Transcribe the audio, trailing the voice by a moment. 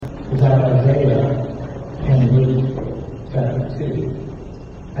is out of Isaiah and Luke chapter 2.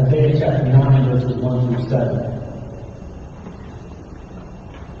 Isaiah chapter 9, verses 1 through 7.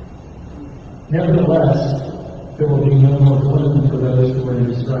 Nevertheless, there will be no more gloom for those who are in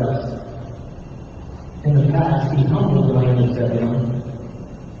distress. In the past, he humbled the land of Zebulun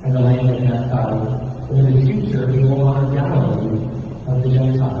and the land of Naphtali, but in the future he will honor Galilee of the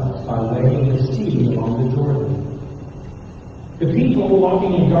Gentiles by way of the sea along the Jordan. The people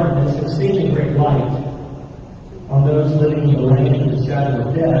walking in darkness have seen a great light. On those living in the land of the shadow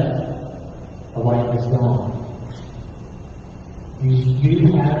of death, a light has dawned.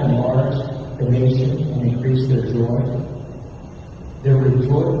 You have enlarged the nation and increased their joy. They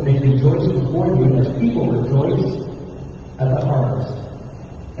rejoice before you as people rejoice at the harvest,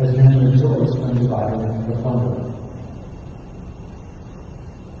 as men rejoice when dividing the plunder.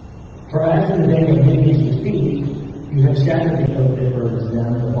 For as in the day of Midian's defeat, you have shattered the oak that burdens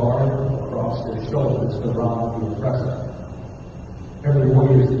them, the bar across their shoulders, the rod of the oppressor. Every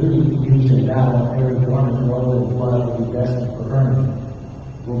warrior's boot used in battle, every garment rolled in blood will be destined for burning,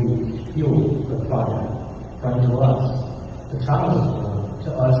 will be fuel for fire. For unto us the child is born,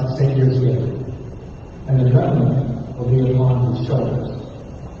 to us a Savior is given, and the government will be upon his shoulders.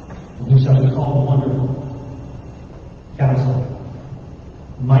 And he shall be called Wonderful, Counselor,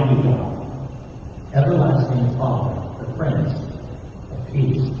 Mighty God, Everlasting Father, the Prince of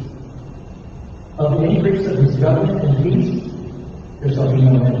Peace. Of the increase of his government and peace, there shall be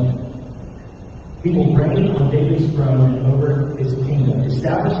no end. He will reign on David's throne and over his kingdom,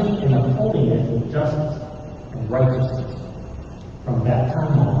 establishing and upholding it with justice and righteousness from that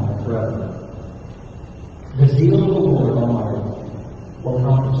time on and forever. The zeal of the Lord Almighty will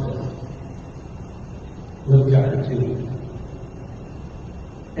accomplish this. Luke chapter 2.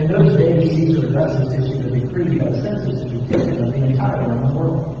 In those days, Caesar Augustus issued a decree that a census to be taken of the entire Roman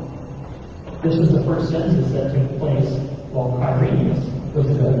world. This was the first census that took place while Quirinius was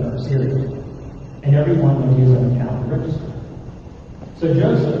the governor of Syria, and everyone went to his own town to register. So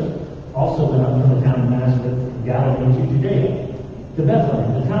Joseph also went up from the town of Nazareth, Galilee, to Judea, to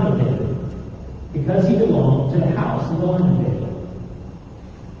Bethlehem, the town of David, because he belonged to the house of the line of David.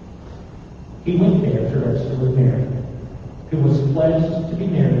 He went there to register with Mary, who was pledged to be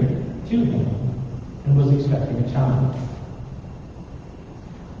married to him and was expecting a child.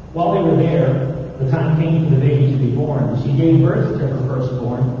 While they were there, the time came for the baby to be born. She gave birth to her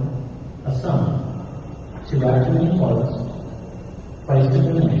firstborn, a son. She wrapped him in clothes, placed him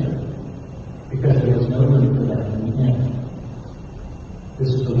in a manger, because there was no room for them in the inn. This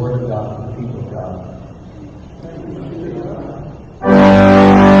is the word of God for the people of God.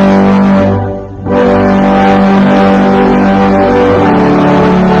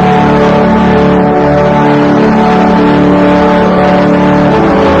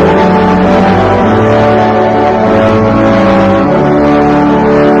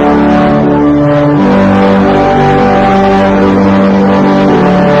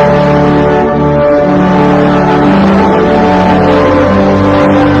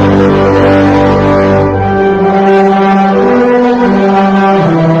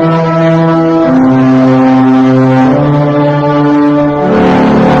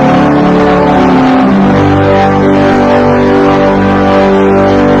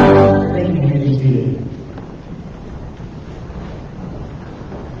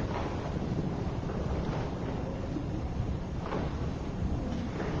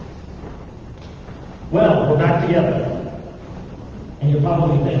 Well, we're back together. And you're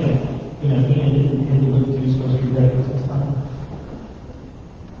probably thinking, Ian didn't Luke 2 supposed to be ready for this time?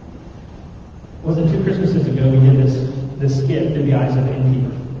 Was it 2 Christmases ago we did this skit through the eyes of the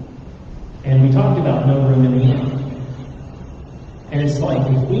innkeeper? And we talked about no room in the inn. And it's like,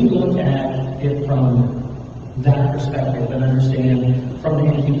 if we look at it from that perspective and understand from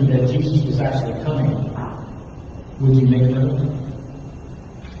the innkeeper that Jesus was actually coming, would you make room?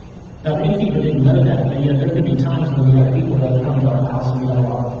 Now, the innkeeper didn't know that, but yet there could be times when we have people that have come to our house and we have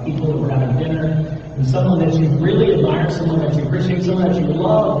our people that we're having dinner, and someone that you really admire, someone that you appreciate, someone that you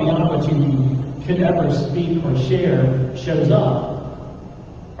love beyond what you could ever speak or share shows up.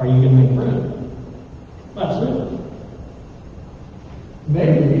 Are you going to make room? Absolutely.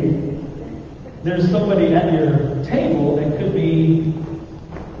 Maybe there's somebody at your table that could be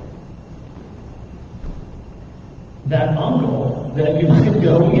that uncle that you might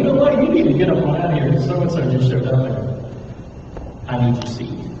go, you know what, you need to get up on out of here. So-and-so just showed up there. I need your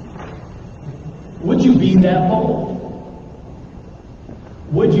seat. Would you be that bold?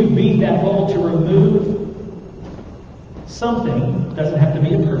 Would you be that bold to remove something, doesn't have to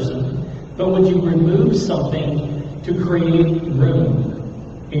be a person, but would you remove something to create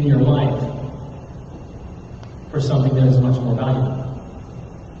room in your life for something that is much more valuable.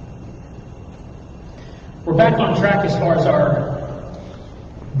 We're back on track as far as our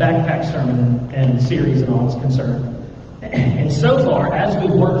backpack sermon and series and all is concerned. And so far, as we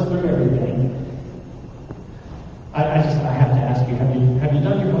work through everything, I have to ask you, have you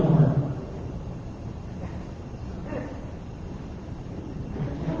done your homework?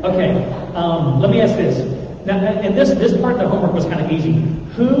 Okay, let me ask this. Now, and this part of the homework was kind of easy.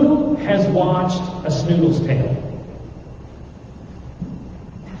 Who has watched A Snoodle's Tale?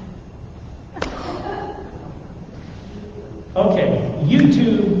 Okay,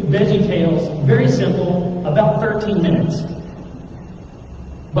 YouTube Veggie Tales, very simple, about 13 minutes.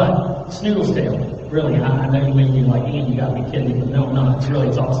 But Snoodle's Tale, really, I know you may be like, Ian, you gotta be kidding me, but no, I'm not.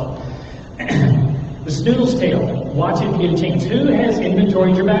 It's awesome. The Snoodle's Tale, watch it if you get a chance. Who has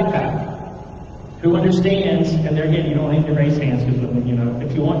inventoried your backpack? Who understands? And there again, you don't need to raise hands because, you know,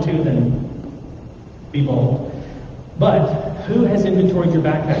 if you want to, then be bold. But who has inventoried your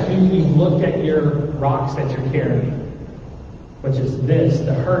backpack? You've looked at your rocks that you're carrying, which is this: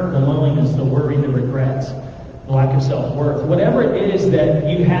 the hurt, the loneliness, the worry, the regrets, the lack of self-worth. Whatever it is that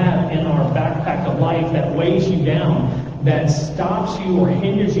you have in our backpack of life that weighs you down, that stops you or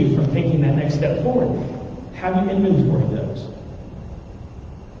hinders you from taking that next step forward, have you inventoried those?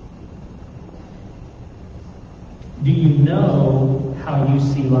 Do you know how you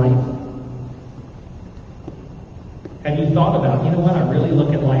see life? Have you thought about, you know what, I really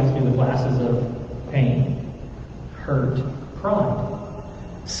look at life through the glasses of pain, hurt, pride,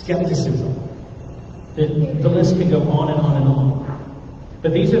 skepticism. The list can go on and on and on.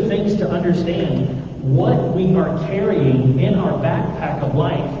 But these are things to understand. What we are carrying in our backpack of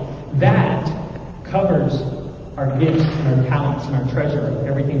life, that covers our gifts and our talents and our treasure of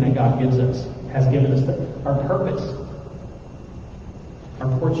everything that God gives us, has given us, our purpose,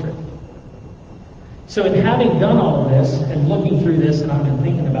 our portrait. So in having done all of this and looking through this, and I've been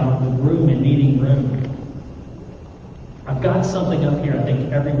thinking about the room and needing room, I've got something up here I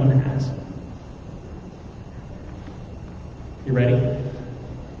think everyone has. You ready?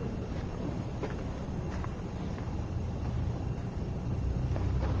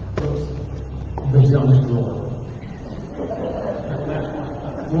 The junk drawer.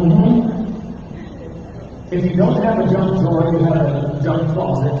 If you don't have a junk drawer, you have a junk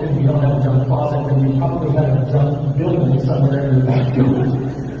closet. If you don't have a junk closet, then you probably have a junk building somewhere in your backyard.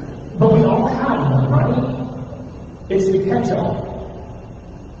 But we all have one, right? It's the catch-all.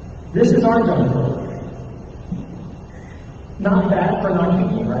 This is our junk drawer. Not bad for 9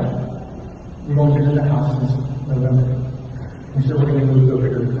 people, right? We're going to get in the house this November. I'm sure we're going to move over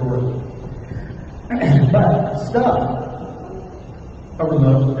to the drawer. But stuff, a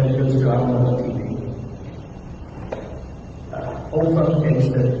remote that goes to, I don't know, the TV. Old phone case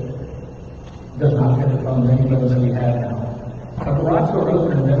that does not fit the phone, many phones that we have now. A garage door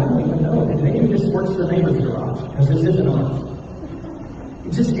opener that I don't even know, it maybe just works for the neighbor's garage, because this isn't ours.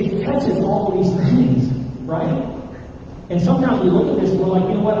 It catches all these things, right? And sometimes we look at this and we're like,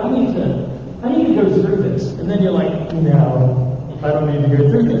 you know what, I need to go through this. And then you're like, no, I don't need to go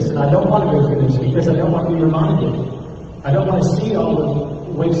through this. And I don't want to go through this because I don't want to be reminded. I don't want to see all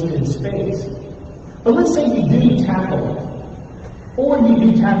the wasted space. But let's say you do tackle it. Or you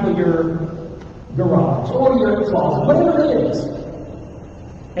do tackle your garage or your closet, whatever it is.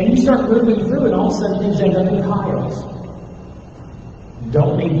 And you start moving through and all of a sudden things end up in piles.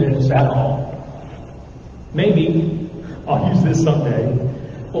 Don't need this at all. Maybe I'll use this someday.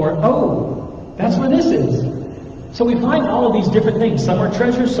 Or, oh, that's what this is. So we find all of these different things. Some are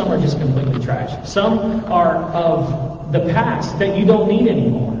treasures, some are just completely trash. Some are of the past that you don't need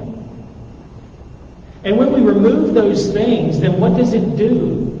anymore. And when we remove those things, then what does it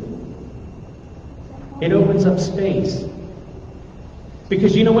do? It opens up space.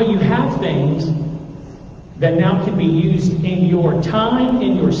 Because you know what? You have things that now can be used in your time,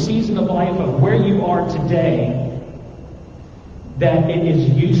 in your season of life, of where you are today, that it is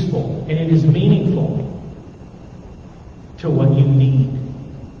useful and it is meaningful to what you need.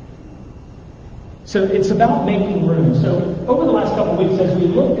 So it's about making room. So over the last couple of weeks, as we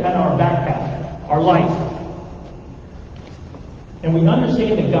looked at our backpack, our life, and we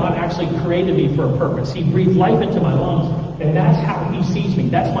understand that God actually created me for a purpose. He breathed life into my lungs, and that's how He sees me.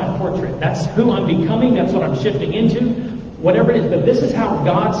 That's my portrait. That's who I'm becoming. That's what I'm shifting into. Whatever it is, but this is how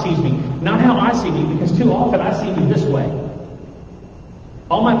God sees me, not how I see me, because too often I see me this way.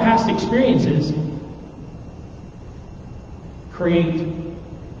 All my past experiences create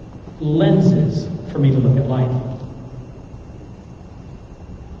lenses for me to look at life.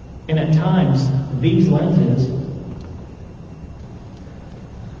 And at times, these lenses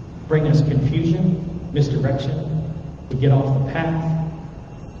bring us confusion, misdirection. We get off the path.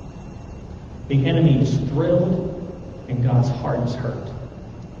 The enemy is thrilled, and God's heart is hurt.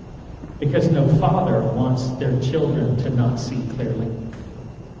 Because no father wants their children to not see clearly.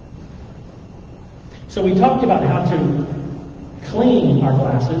 So we talked about how to clean our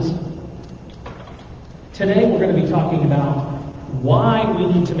glasses. Today we're going to be talking about why we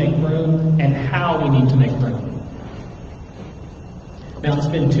need to make room and how we need to make room. Now, it's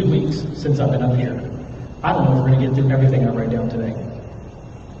been 2 weeks since I've been up here. I don't know if we're going to get through everything I wrote down today,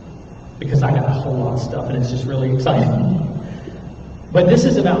 because I got a whole lot of stuff and it's just really exciting. But this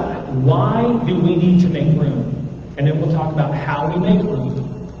is about why do we need to make room, and then we'll talk about how we make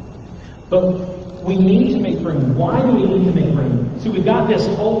room. But we need to make room. Why do we need to make room? See, we've got this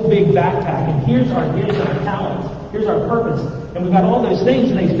whole big backpack, and here's our talents, here's our purpose, and we've got all those things,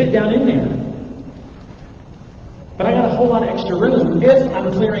 and they fit down in there. But I got a whole lot of extra room if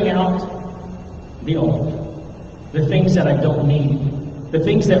I'm clearing out the old, the things that I don't need, the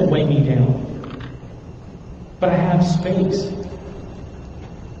things that weigh me down. But I have space.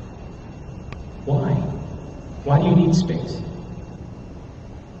 Why? Why do you need space?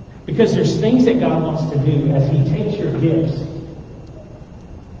 Because there's things that God wants to do as He takes your gifts,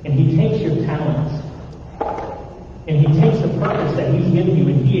 and He takes your talents, and He takes the purpose that He's given you,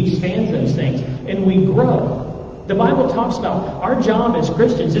 and He expands those things, and we grow. The Bible talks about our job as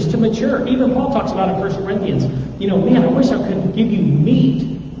Christians is to mature. Even Paul talks about in 1 Corinthians, man, I wish I could give you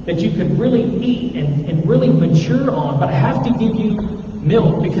meat that you could really eat and really mature on, but I have to give you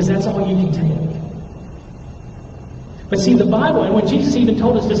milk because that's all you can take. But see, the Bible, and when Jesus even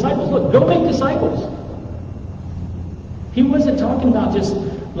told His disciples, look, go make disciples. He wasn't talking about just,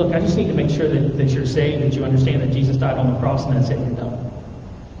 look, I just need to make sure that you're saved, that you understand that Jesus died on the cross, and that's it, you're done.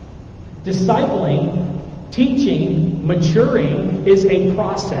 Discipling, teaching, maturing is a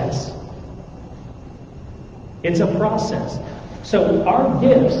process. It's a process. So our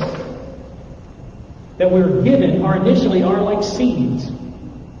gifts that we're given are like seeds.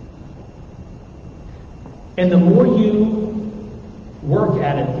 And the more you work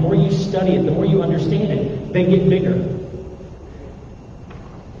at it, the more you study it, the more you understand it, they get bigger.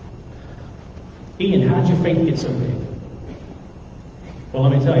 Ian, how did your faith get so big? Well,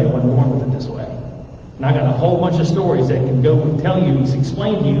 let me tell you, I wasn't born with it this way. And I got a whole bunch of stories that can go and tell you,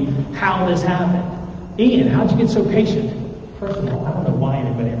 explain to you how this happened. Ian, how'd you get so patient? First of all, I don't know why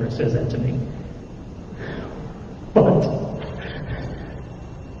anybody ever says that to me. But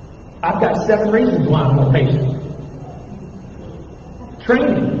I've got 7 reasons why I'm more patient.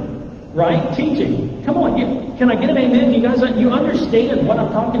 Training, right? Teaching. Come on, can I get an amen? You guys, you understand what I'm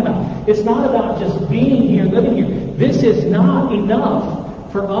talking about. It's not about just being here, living here. This is not enough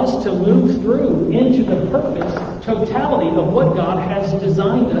for us to move through into the purpose, totality of what God has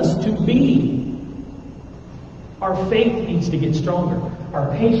designed us to be. Our faith needs to get stronger.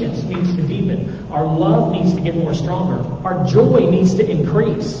 Our patience needs to deepen. Our love needs to get more stronger. Our joy needs to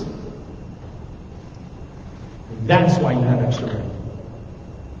increase. That's why you have extra room.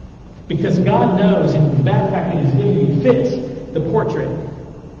 Because God knows, and the backpack that He's giving you fits the portrait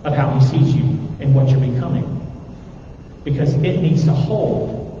of how He sees you and what you're becoming. Because it needs to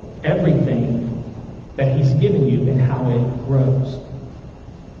hold everything that He's given you and how it grows.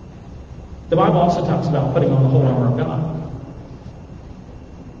 The Bible also talks about putting on the whole armor of God.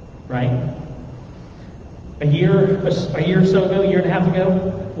 Right? A year or so ago, a year and a half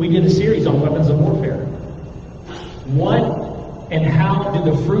ago, we did a series on weapons of warfare. What and how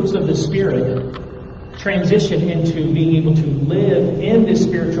do the fruits of the Spirit transition into being able to live in this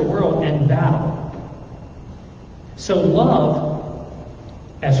spiritual world and battle? So love,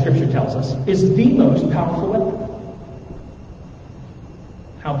 as Scripture tells us, is the most powerful weapon.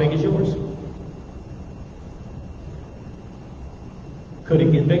 How big is yours? Could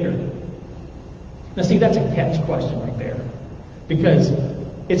it get bigger? Now see, that's a catch question right there. Because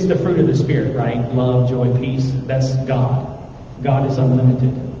it's the fruit of the Spirit, right? Love, joy, peace. That's God. God is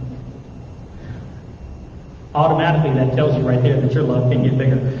unlimited. Automatically, that tells you right there that your love can get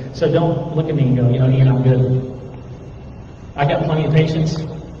bigger. So don't look at me and go, Ian, I'm good. I got plenty of patience.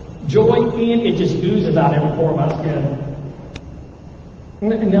 Joy, Ian, it just oozes out every pore of my skin.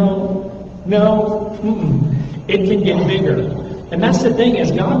 No. It can get bigger. And that's the thing,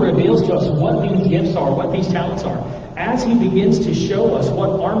 as God reveals to us what these gifts are, what these talents are, as He begins to show us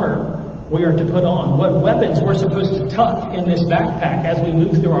what armor we are to put on, what weapons we're supposed to tuck in this backpack as we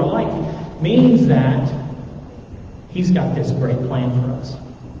move through our life, means that He's got this great plan for us.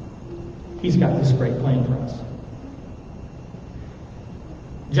 He's got this great plan for us.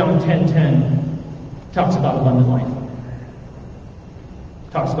 John 10:10 talks about abundant life.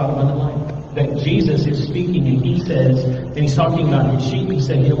 Talks about abundant life. That Jesus is speaking and he says, and he's talking about his sheep, he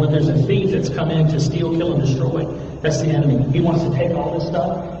said, you know, when there's a thief that's come in to steal, kill, and destroy, that's the enemy. He wants to take all this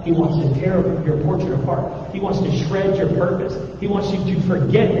stuff. He wants to tear your portrait apart. He wants to shred your purpose. He wants you to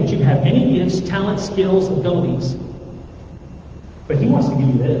forget that you have any gifts, talents, skills, abilities. But he wants to give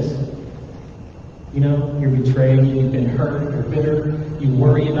you this. You know, you're betrayed, you've been hurt, you're bitter, you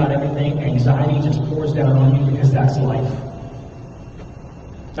worry about everything, anxiety just pours down on you because that's life.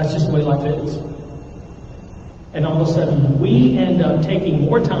 That's just the way life is. And all of a sudden, we end up taking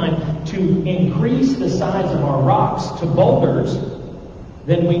more time to increase the size of our rocks to boulders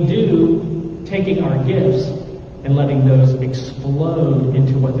than we do taking our gifts and letting those explode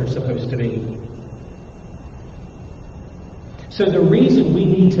into what they're supposed to be. So the reason we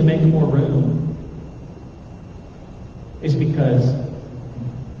need to make more room is because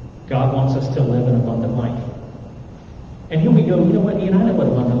God wants us to live an abundant life. And here we go, you know what, Ian, I know what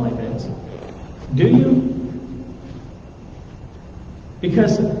abundant life is. Do you?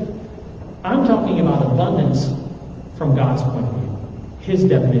 Because I'm talking about abundance from God's point of view, his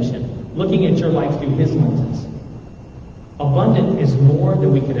definition, looking at your life through his lenses. Abundant is more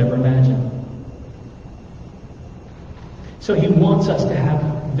than we could ever imagine. So he wants us to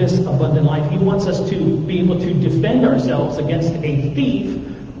have this abundant life. He wants us to be able to defend ourselves against a thief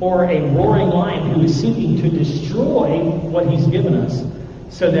or a roaring lion who is seeking to destroy what he's given us,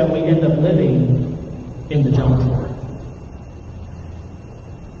 so that we end up living in the junk drawer.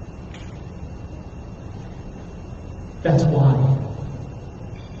 That's why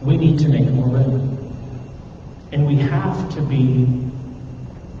we need to make more room. And we have to be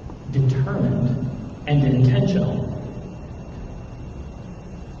determined and intentional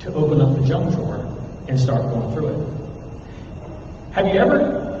to open up the junk drawer and start going through it. Have you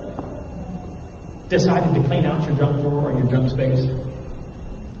ever decided to clean out your junk drawer or your junk space?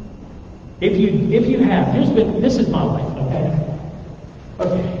 If you have, this is my life, okay?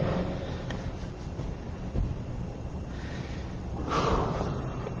 Okay.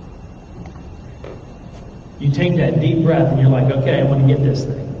 You take that deep breath and you're like, okay, I want to get this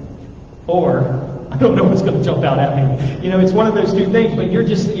thing. Or, I don't know what's going to jump out at me. You know, it's one of those two things, but you're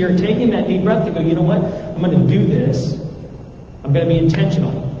taking that deep breath to go, you know what? I'm going to do this. I'm going to be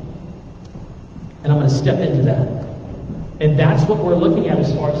intentional. And I'm going to step into that. And that's what we're looking at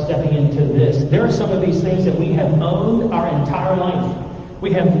as far as stepping into this. There are some of these things that we have owned our entire life.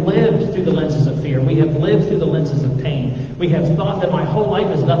 We have lived through the lenses of fear. We have lived through the lenses of pain. We have thought that my whole life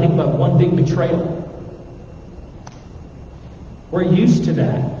is nothing but one big betrayal. We're used to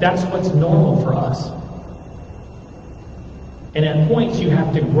that. That's what's normal for us. And at points you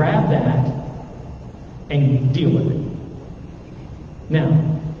have to grab that and deal with it.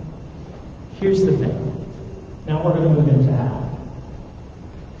 Now, here's the thing. Now we're going to move into how.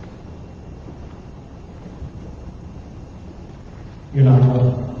 You're not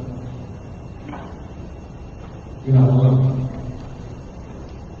alone. You're not alone.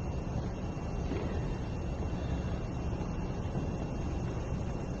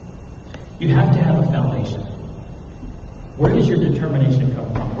 You have to have a foundation. Where does your determination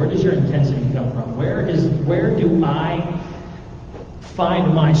come from? Where does your intensity come from? Where do I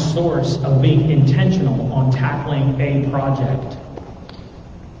find my source of being intentional on tackling a project?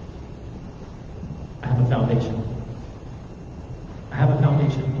 I have a foundation. I have a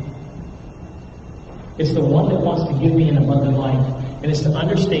foundation. It's the one that wants to give me an abundant life. And it's to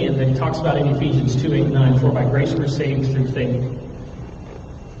understand that he talks about in Ephesians 2:8-9, for by grace we're saved through faith.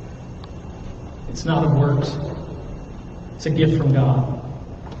 It's not of works. It's a gift from God.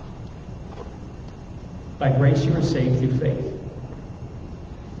 By grace you are saved through faith.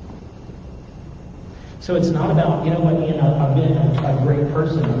 So it's not about, you know what, Ian, I've been a great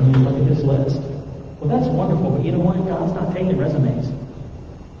person when you look at this list. Well, that's wonderful, but you know what? God's not taking resumes.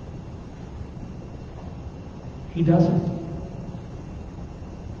 He doesn't.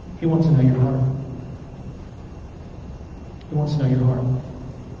 He wants to know your heart. He wants to know your heart.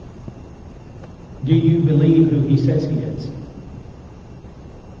 Do you believe who he says he is?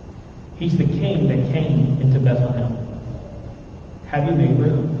 He's the king that came into Bethlehem. Have you made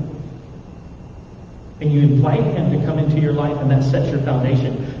room? And you invite him to come into your life, and that sets your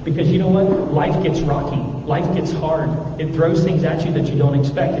foundation. Because you know what? Life gets rocky. Life gets hard. It throws things at you that you don't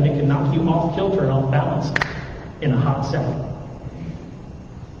expect, and it can knock you off kilter and off balance in a hot second.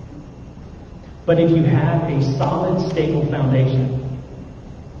 But if you have a solid, stable foundation,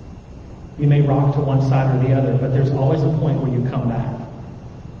 you may rock to one side or the other, but there's always a point where you come back.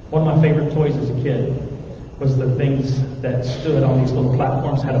 One of my favorite toys as a kid was the things that stood on these little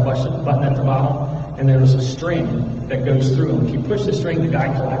platforms, had a button at the bottom, and there's a string that goes through them. If you push the string, the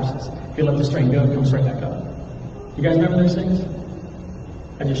guy collapses. If you let the string go, it comes right back up. You guys remember those things?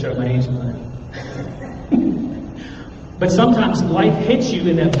 I just showed my age on that. But sometimes life hits you,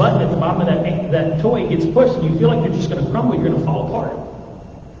 and that button at the bottom of that toy gets pushed, and you feel like you're just going to crumble, you're going to fall apart.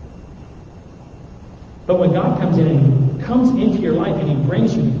 But when God comes in and He comes into your life and He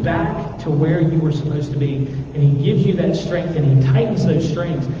brings you back to where you were supposed to be, and He gives you that strength, and He tightens those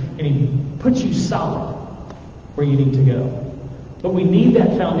strings, and He puts you solid where you need to go. But we need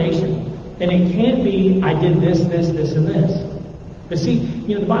that foundation. And it can't be, I did this, and this. But see,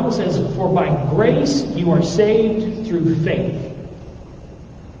 the Bible says, for by grace you are saved through faith.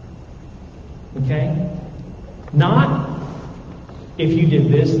 Okay? Not if you did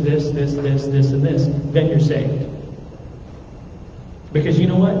this, and this, then you're saved. Because you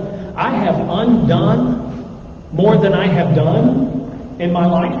know what? I have undone more than I have done in my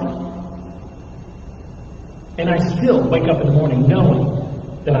life. And I still wake up in the morning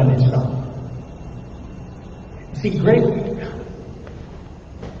knowing that I did something. See, great.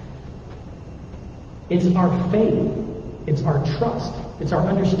 It's our faith. It's our trust. It's our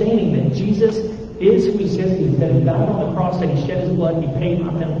understanding that Jesus is who He says He is, that He died on the cross, that He shed His blood, He paid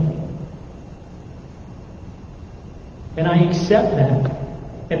my penalty. And I accept that.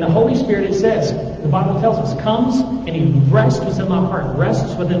 And the Holy Spirit, it says, the Bible tells us, comes and He rests within my heart,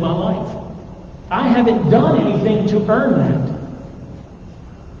 rests within my life. I haven't done anything to earn that.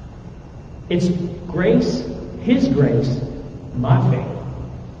 It's grace, His grace, my faith.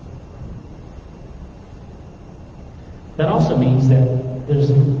 That also means that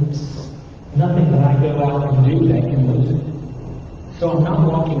there's nothing that I go out and do that can lose it. So I'm not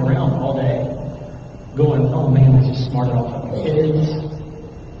walking around all day going, oh man, I just smarted off my kids.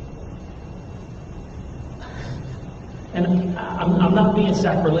 And I'm not being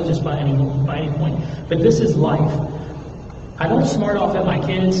sacrilegious by any point, but this is life. I don't smart off at my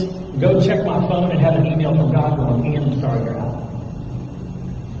kids, go check my phone and have an email from God going, I'm sorry you're out.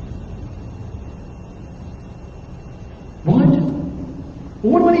 What?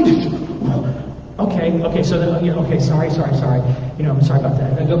 What do I need to do? Okay, so then, sorry. I'm sorry about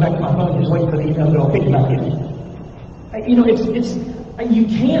that. I go back to my phone and just wait for the email to go pick it back in. You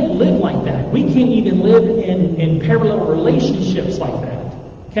can't live like that. We can't even live in parallel relationships like that,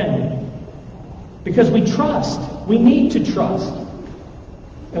 can we? Because we trust. We need to trust.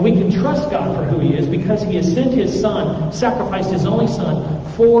 And we can trust God for who He is because He has sent His Son, sacrificed His only Son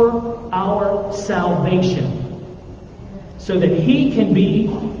for our salvation. So that He can be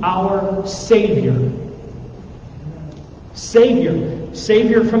our Savior.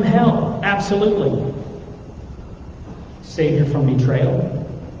 Savior from hell, absolutely. Savior from betrayal,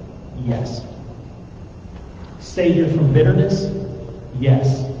 yes. Savior from bitterness,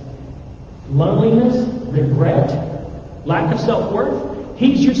 yes. Loneliness, regret, lack of self-worth,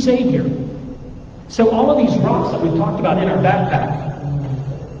 He's your Savior. So all of these rocks that we've talked about in our backpack,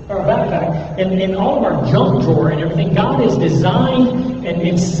 and all of our junk drawer and everything, God has designed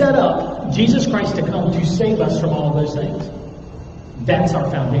and set up Jesus Christ to come to save us from all of those things. That's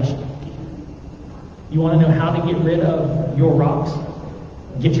our foundation. You want to know how to get rid of your rocks?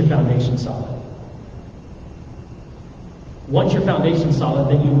 Get your foundation solid. Once your foundation's solid,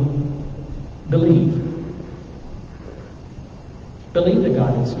 then you believe. Believe that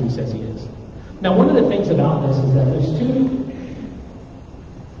God is who He says He is. Now, one of the things about this is that there's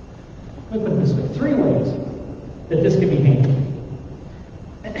three ways that this can be handled.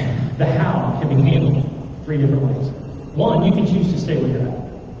 The how can be handled three different ways. One, you can choose to stay where you're at.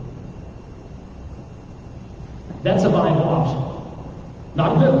 That's a viable option.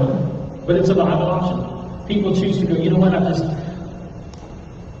 Not a good one, but it's a viable option. People choose to go, you know what,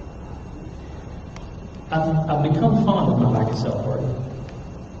 I've become fond of my lack of self-worth.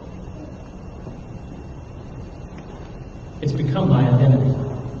 It's become my identity.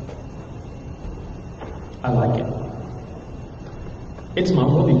 I like it. It's my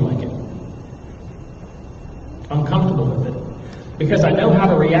movie blanket. I'm comfortable with it. Because I know how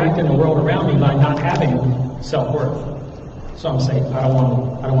to react in the world around me by not having self-worth. So I'm safe. I don't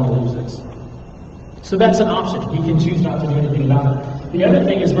want to lose this. So that's an option. You can choose not to do anything about it. The other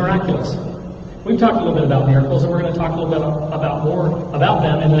thing is miraculous. We've talked a little bit about miracles, and we're going to talk a little bit about more about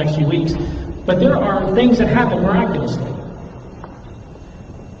them in the next few weeks. But there are things that happen miraculously.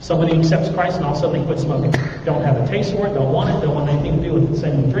 Somebody accepts Christ and all of a sudden they quit smoking. Don't have a taste for it, don't want it, don't want anything to do with the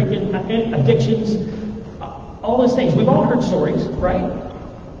same drinking, addictions, all those things. We've all heard stories, right?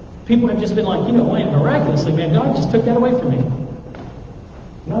 People have just been like, miraculously, man, God just took that away from me.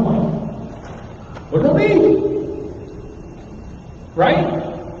 And I'm like, what do I mean? Right?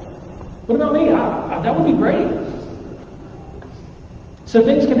 What about me? That would be great. So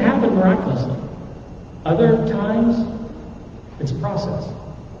things can happen miraculously. Other times, it's a process.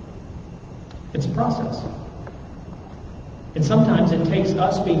 It's a process. And sometimes it takes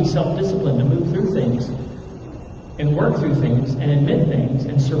us being self-disciplined to move through things and work through things and admit things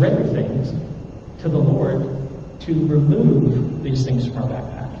and surrender things to the Lord to remove these things from our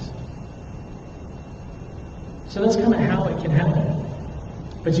backpacks. So that's kind of how it can happen.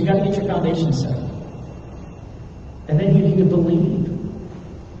 But you got to get your foundation set. And then you need to believe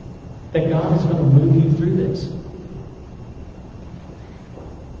that God is going to move you through this.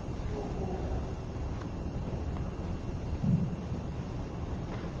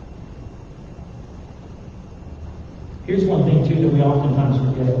 Here's one thing, too, that we oftentimes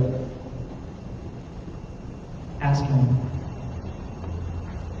forget. Ask Him.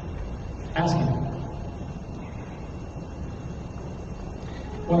 Ask Him.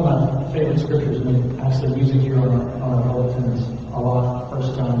 One of my favorite scriptures, and we actually use it here on our bulletins a lot,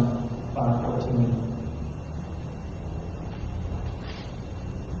 1 John 5:14.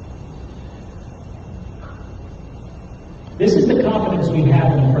 This is the confidence we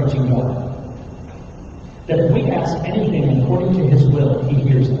have in approaching God. That if we ask anything according to His will, He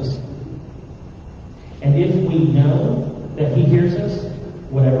hears us. And if we know that He hears us,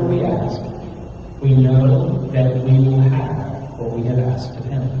 whatever we ask, we know that we will have what we have asked of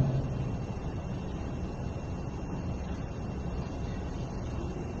Him.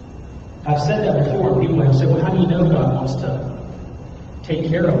 I've said that before, and people have said, well, how do you know God wants to take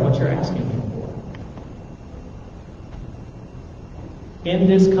care of what you're asking Him for? In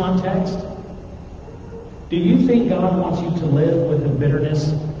this context, do you think God wants you to live with a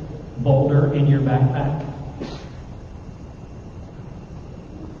bitterness boulder in your backpack?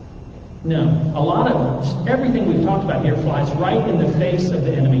 No. A lot of everything we've talked about here flies right in the face of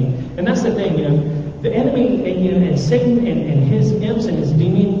the enemy. And that's the thing, the enemy and Satan and his imps and his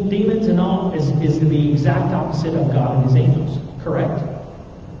demons and all is the exact opposite of God and His angels. Correct?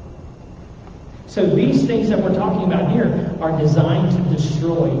 So these things that we're talking about here are designed to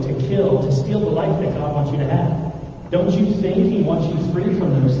destroy, to kill, to steal the life that God wants you to have. Don't you think He wants you free from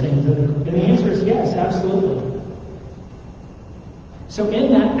those things? And the answer is yes, absolutely. So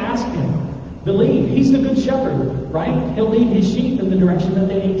in that, ask Him. Believe. He's the good shepherd, right? He'll lead His sheep in the direction that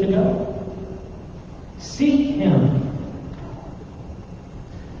they need to go. Seek Him.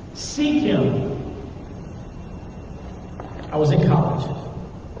 Seek Him. I was in college.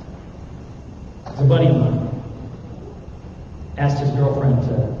 A buddy of mine asked his girlfriend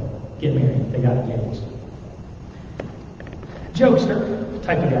to get married. They got engaged. Jokester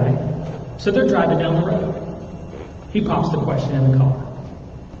type of guy. So they're driving down the road. He pops the question in the car.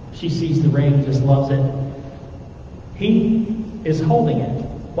 She sees the ring, just loves it. He is holding it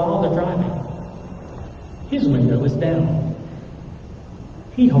while they're driving. His window is down.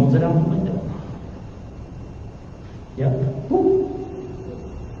 He holds it out the window. Yep. Woo.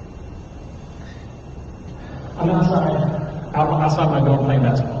 I'm outside my door playing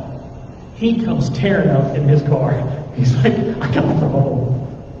basketball. He comes tearing up in his car. He's like, I got the home.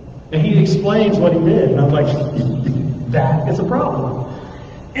 And he explains what he did. And I'm like, that is a problem.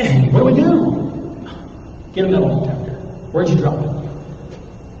 What do we do? Get a metal detector. Where'd you drop it?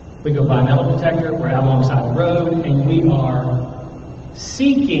 We go buy a metal detector. We're out alongside the road. And we are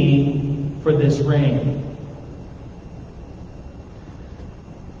seeking for this ring.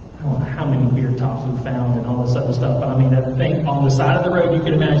 I don't know how many beer tops we found and all this other stuff, but I mean, that thing on the side of the road, you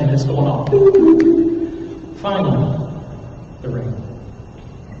can imagine it's going off. Finally, the ring.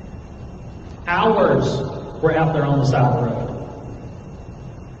 Hours we're out there on the side of the road,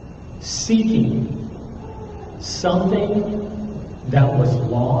 seeking something that was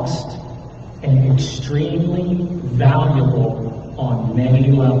lost and extremely valuable on many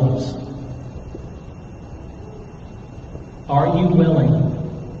levels. Are you willing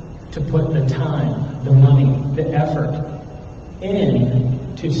to put the time, the money, the effort in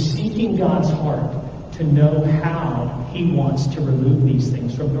to seeking God's heart to know how He wants to remove these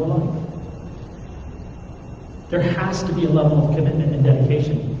things from your life? There has to be a level of commitment and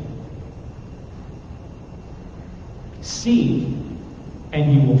dedication. Seek,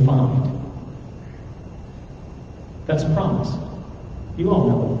 and you will find. That's a promise. You all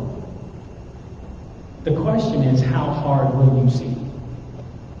know it. The question is, how hard will you seek?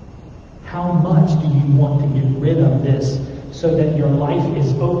 How much do you want to get rid of this so that your life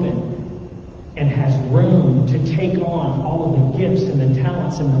is open and has room to take on all of the gifts and the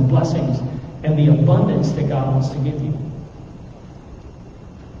talents and the blessings and the abundance that God wants to give you?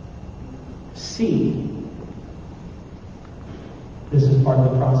 See, this is part of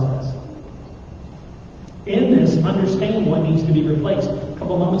the process. In this, understand what needs to be replaced. A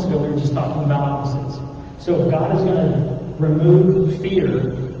couple moments ago, we were just talking about opposites. So if God is going to remove fear,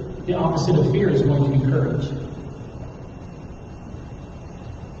 the opposite of fear is going to be courage.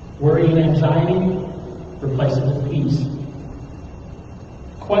 Worry and anxiety, replace it with peace.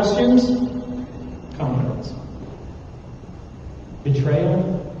 Questions, confidence.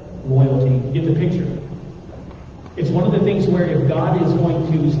 Betrayal, loyalty. You get the picture. It's one of the things where if God is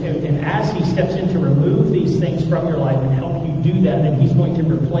going to, and as He steps in to remove these things from your life and help you do that, then He's going to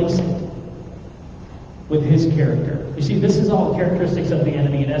replace it with His character. You see, this is all characteristics of the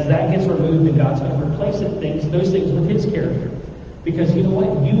enemy, and as that gets removed, then God's going to replace those things with His character. Because you know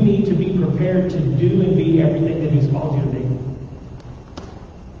what? You need to be prepared to do and be everything that He's called you to be.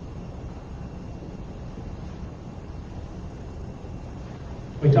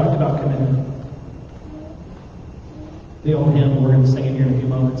 We talked about commitment. The old hymn, we're going to sing it here in a few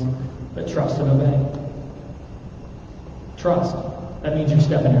moments, but trust and obey. Trust. That means you're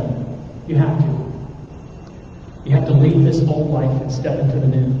stepping out. You have to. You have to leave this old life and step into the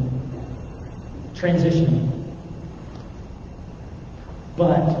new. Transitioning.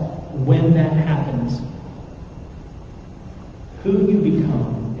 But when that happens, who you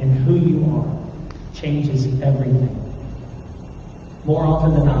become and who you are changes everything. More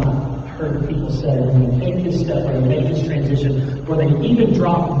often than not, I've heard people say, when they take this step or they make this transition, or they even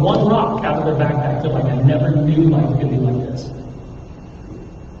drop one rock out of their backpack, they're like, I never knew life could be like this.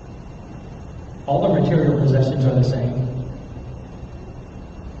 All the material possessions are the same.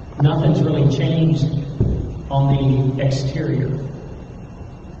 Nothing's really changed on the exterior.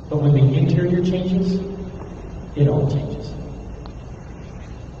 But when the interior changes, it all changes.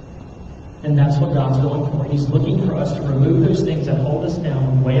 And that's what God's going for. He's looking for us to remove those things that hold us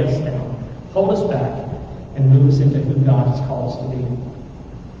down, weigh us down, hold us back, and move us into who God has called us to be.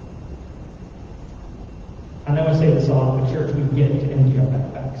 I know I say this a lot, but church, we get to empty our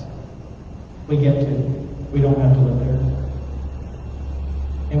backpacks. We get to. We don't have to live there.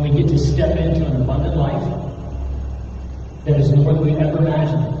 And we get to step into an abundant life that is more than we ever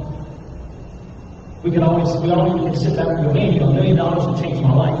imagined. We all can sit back and go, man, $1 million would change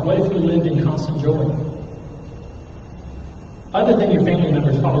my life. What if we lived in constant joy? Other than your family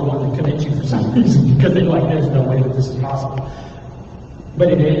members probably want to commit you for some reason, because they're like, there's no way that this is possible. But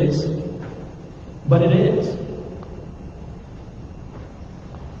it is. But it is.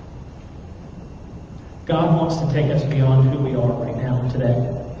 God wants to take us beyond who we are right now, today.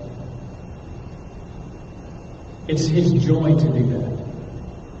 It's His joy to do that.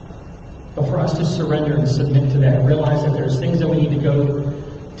 But for us to surrender and submit to that, realize that there's things that we need to go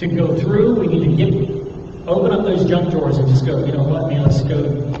through. We need to open up those junk drawers and just go, you know what, man, let's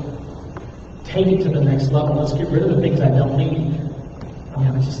go take it to the next level. Let's get rid of the things I don't need.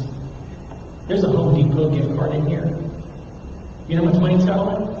 I mean, there's a Home Depot gift card in here. You know how much money it's got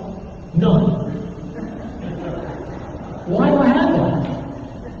on it? None. Why do I have that?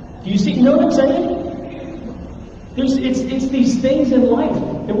 Do you know what I'm saying? It's these things in life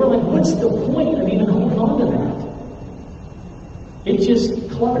that we're like, what's the point of even holding on to that? It just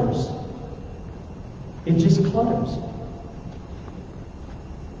clutters. It just clutters.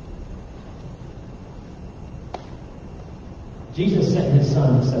 Jesus sent His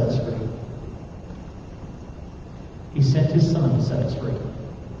Son to set us free. He sent His Son to set us free.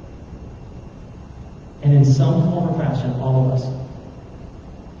 And in some form or fashion, all of us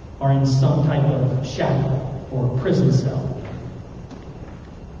are in some type of shackle or prison cell.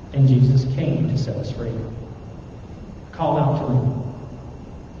 And Jesus came to set us free. Call out to Him.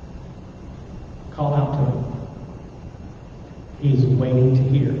 Call out to Him. He is waiting to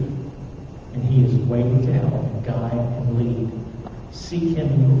hear. And He is waiting to help and guide and lead. Seek Him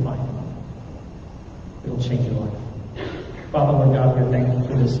and you'll find Him. It'll change your life. Father, Lord God, we're thankful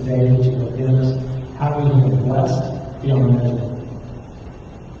for this day that You have given us. How we have been blessed beyond measure.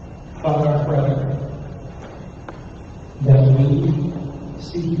 Father, I pray that we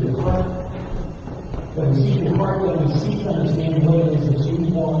seek Your heart, that we seek Your heart, that we seek to understand what it is that You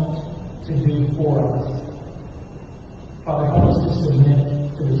want to do for us. Father, help us to submit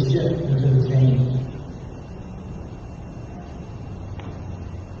to the shift and to the change.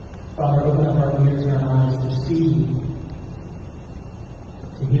 Father, open up our ears and our eyes to see You,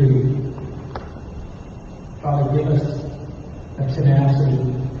 to hear You. Father, give us a tenacity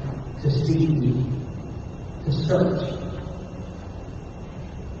to seek You, to search.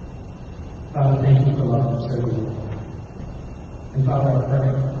 Father, thank You for loving us so deeply. And Father, I pray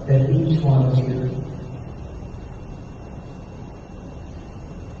that each one of us here,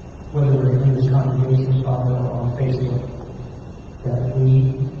 whether we're in this congregation, Father, or on Facebook, that we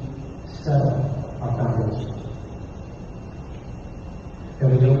settle our foundation. That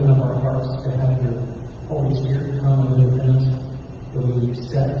we open up our hearts to have your Holy Spirit come and live in us, that we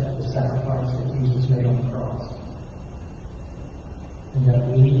accept the sacrifice that Jesus made on the cross. And that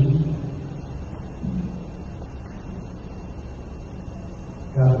we,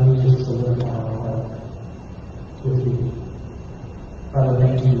 God, we just solidify our heart with you. Father,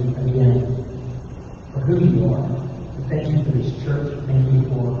 thank you again for who you are. Thank you for this church. Thank you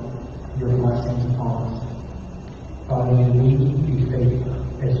for